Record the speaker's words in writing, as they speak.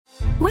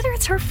Whether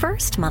it's her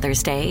first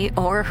Mother's Day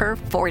or her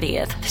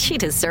 40th, she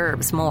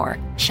deserves more.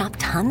 Shop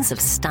tons of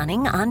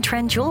stunning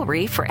on-trend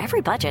jewelry for every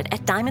budget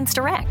at Diamonds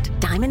Direct.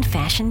 Diamond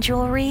fashion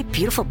jewelry,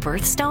 beautiful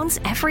birthstones,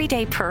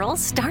 everyday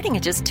pearls starting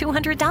at just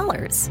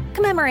 $200.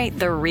 Commemorate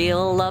the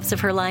real loves of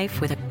her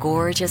life with a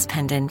gorgeous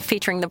pendant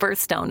featuring the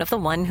birthstone of the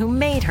one who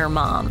made her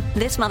mom.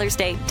 This Mother's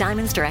Day,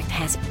 Diamonds Direct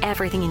has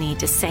everything you need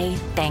to say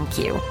thank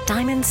you.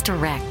 Diamonds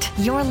Direct.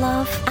 Your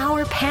love,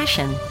 our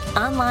passion.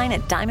 Online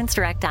at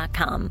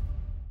diamondsdirect.com.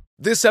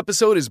 This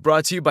episode is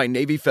brought to you by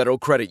Navy Federal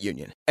Credit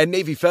Union. At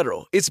Navy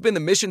Federal, it's been the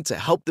mission to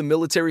help the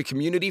military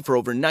community for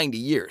over 90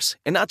 years.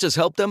 And not just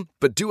help them,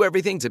 but do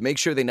everything to make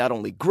sure they not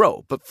only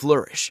grow, but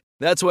flourish.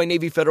 That's why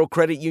Navy Federal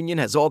Credit Union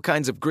has all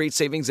kinds of great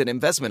savings and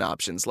investment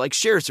options like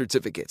share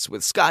certificates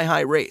with sky-high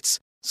rates.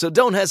 So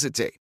don't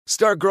hesitate.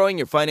 Start growing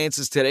your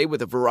finances today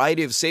with a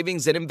variety of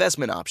savings and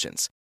investment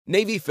options.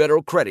 Navy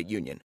Federal Credit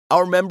Union.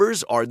 Our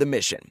members are the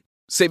mission.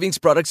 Savings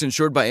products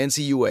insured by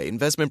NCUA.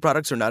 Investment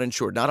products are not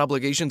insured, not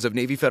obligations of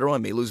Navy Federal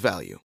and may lose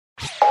value.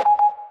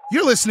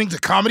 You're listening to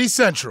Comedy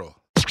Central.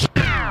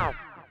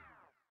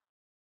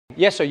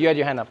 Yes, sir, you had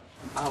your hand up.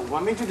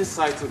 What made you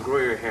decide to grow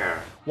your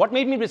hair? What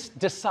made me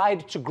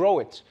decide to grow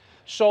it?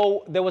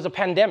 So there was a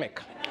pandemic.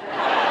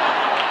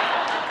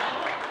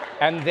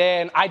 And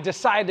then I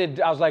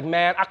decided, I was like,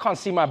 man, I can't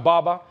see my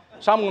barber,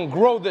 so I'm gonna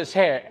grow this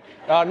hair.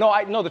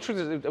 No, the truth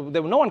is,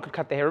 no one could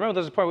cut the hair. Remember, there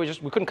was a point where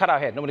we couldn't cut our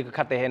hair. Nobody could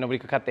cut their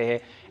hair,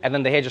 And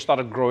then the hair just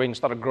started growing.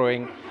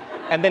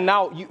 And then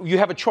now you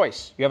have a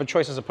choice. You have a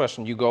choice as a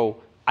person. You go,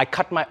 I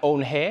cut my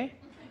own hair,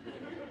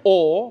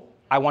 or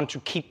I want to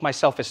keep my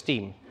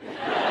self-esteem.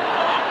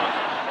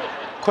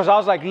 Because I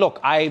was like,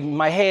 look,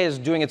 my hair is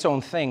doing its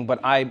own thing, but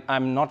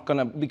I'm not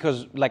gonna,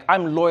 because like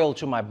I'm loyal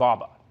to my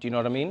barber. Do you know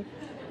what I mean?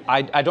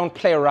 I don't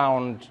play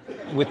around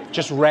with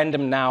just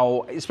random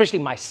now, especially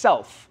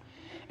myself.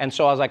 And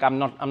so I was like, I'm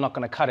not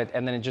gonna cut it.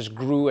 And then it just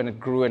grew and it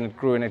grew and it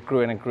grew and it grew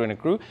and it grew and it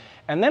grew.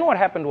 And then what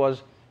happened was,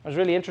 it was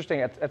really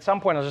interesting. At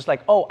some point I was just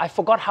like, oh, I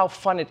forgot how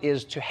fun it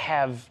is to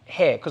have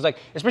hair. Because like,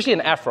 especially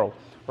an afro,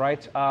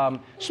 right?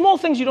 Small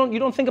things you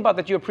don't think about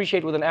that you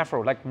appreciate with an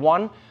afro. Like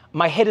one,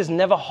 my head is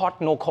never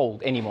hot nor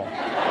cold anymore.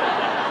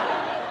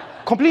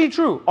 Completely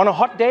true. On a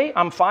hot day,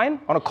 I'm fine.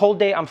 On a cold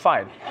day, I'm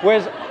fine.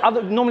 Whereas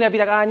normally I'd be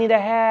like, I need a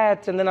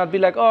hat. And then I'd be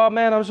like, oh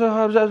man,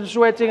 I'm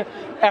sweating.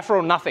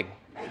 Afro, nothing.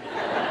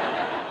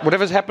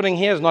 Whatever's happening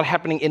here is not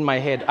happening in my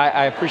head.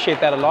 I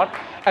appreciate that a lot.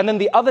 And then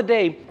the other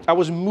day, I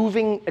was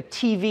moving a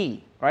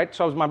TV, right?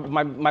 So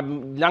my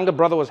younger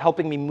brother was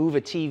helping me move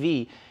a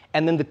TV.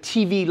 And then the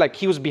TV, like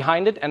he was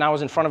behind it and I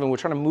was in front of him. We're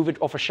trying to move it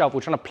off a shelf. We're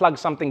trying to plug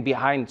something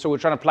behind. So we're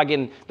trying to plug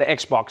in the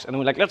Xbox. And then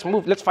we're like, let's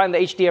find the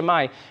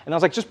HDMI. And I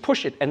was like, just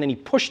push it. And then he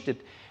pushed it.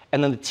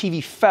 And then the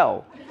TV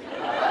fell.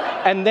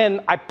 And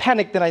then I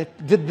panicked and I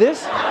did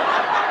this.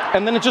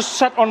 And then it just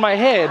sat on my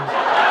head.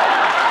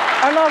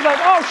 And I was like,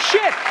 oh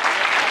shit.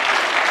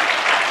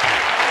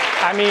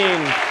 I mean,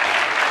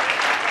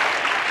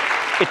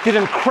 it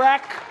didn't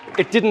crack,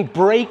 it didn't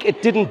break,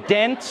 it didn't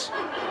dent.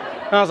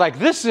 And I was like,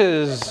 this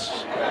is...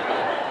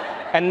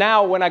 And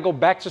now when I go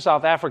back to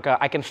South Africa,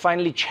 I can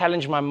finally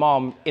challenge my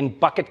mom in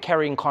bucket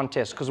carrying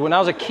contests. Because when I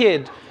was a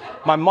kid,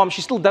 my mom,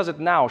 she still does it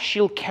now,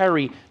 she'll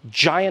carry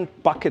giant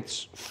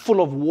buckets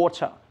full of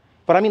water.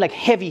 But I mean like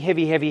heavy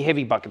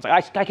buckets.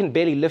 I can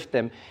barely lift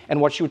them.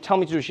 And what she would tell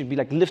me to do, she'd be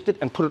like, lift it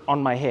and put it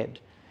on my head.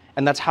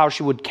 And that's how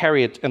she would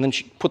carry it. And then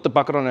she'd put the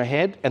bucket on her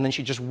head, and then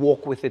she'd just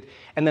walk with it.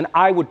 And then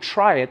I would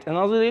try it, and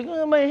I was like,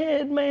 oh, my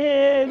head.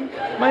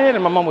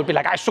 And my mom would be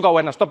like, I sugar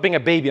when stop being a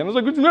baby. And I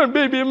was like, it's not a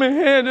baby in my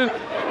head.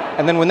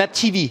 And then when that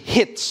TV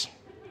hits,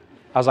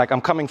 I was like, I'm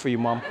coming for you,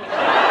 Mom.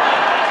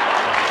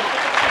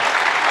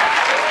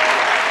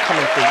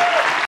 Coming for you.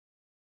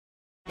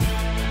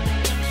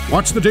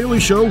 Watch The Daily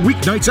Show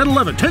weeknights at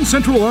 11, 10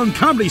 Central on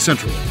Comedy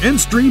Central. And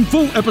stream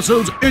full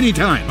episodes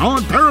anytime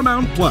on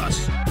Paramount+.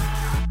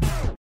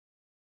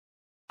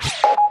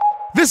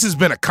 This has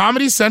been a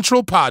Comedy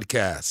Central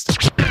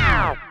podcast.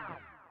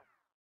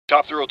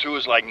 Top Thrill 2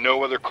 is like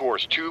no other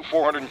course. 2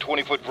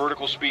 420-foot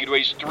vertical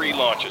speedways, 3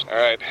 launches. All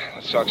right,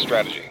 let's talk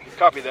strategy.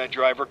 Copy that,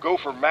 driver. Go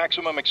for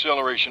maximum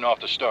acceleration off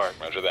the start.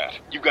 Roger that.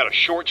 You've got a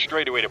short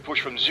straightaway to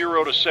push from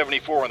 0 to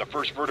 74 on the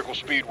first vertical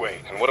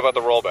speedway. And what about the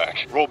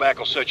rollback? Rollback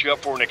will set you up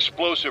for an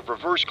explosive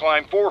reverse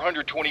climb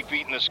 420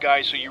 feet in the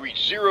sky so you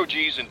reach 0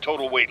 Gs in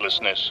total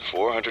weightlessness.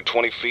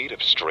 420 feet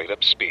of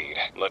straight-up speed.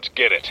 Let's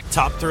get it.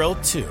 Top Thrill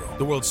 2,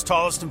 the world's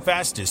tallest and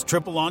fastest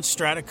triple-launch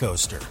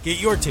stratocoaster. Get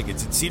your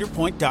tickets at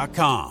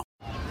cedarpoint.com.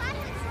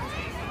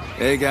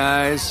 Hey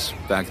guys,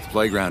 back at the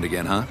playground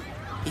again, huh?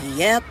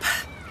 Yep.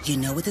 You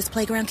know what this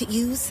playground could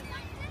use?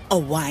 A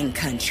wine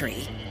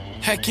country.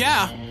 Heck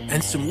yeah,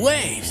 and some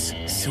waves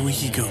so we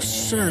could go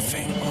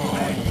surfing.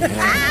 Oh, yeah.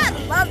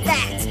 Ah, love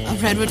that. A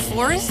redwood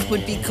forest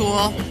would be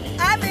cool.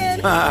 I'm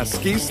in. Ah,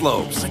 ski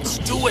slopes. Let's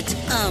do it.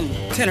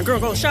 Can a girl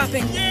go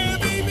shopping? Yeah,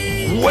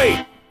 baby.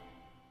 Wait!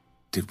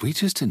 Did we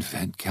just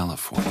invent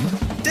California?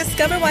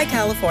 Discover why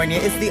California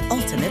is the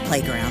ultimate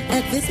playground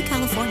at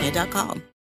visitcalifornia.com.